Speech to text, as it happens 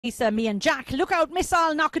Lisa, me and Jack. Look out,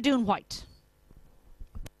 missile, KNOCKADOON WHITE.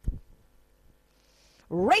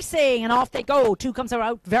 Racing, and off they go. 2 comes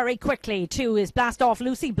out very quickly. 2 is BLASTOFF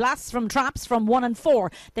LUCY. Blasts from traps from 1 and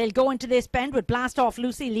 4. They'll go into this bend with BLASTOFF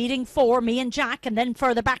LUCY leading 4, me and Jack, and then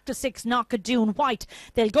further back to 6, KNOCKADOON WHITE.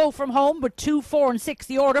 They'll go from home with 2, 4 and 6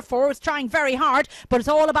 the order. 4 is trying very hard, but it's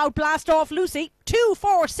all about BLASTOFF LUCY. 2,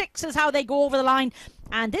 4, 6 is how they go over the line.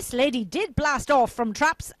 And this lady did blast off from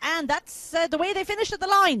traps, and that's the way they finished at the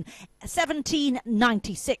line.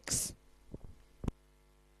 17.96.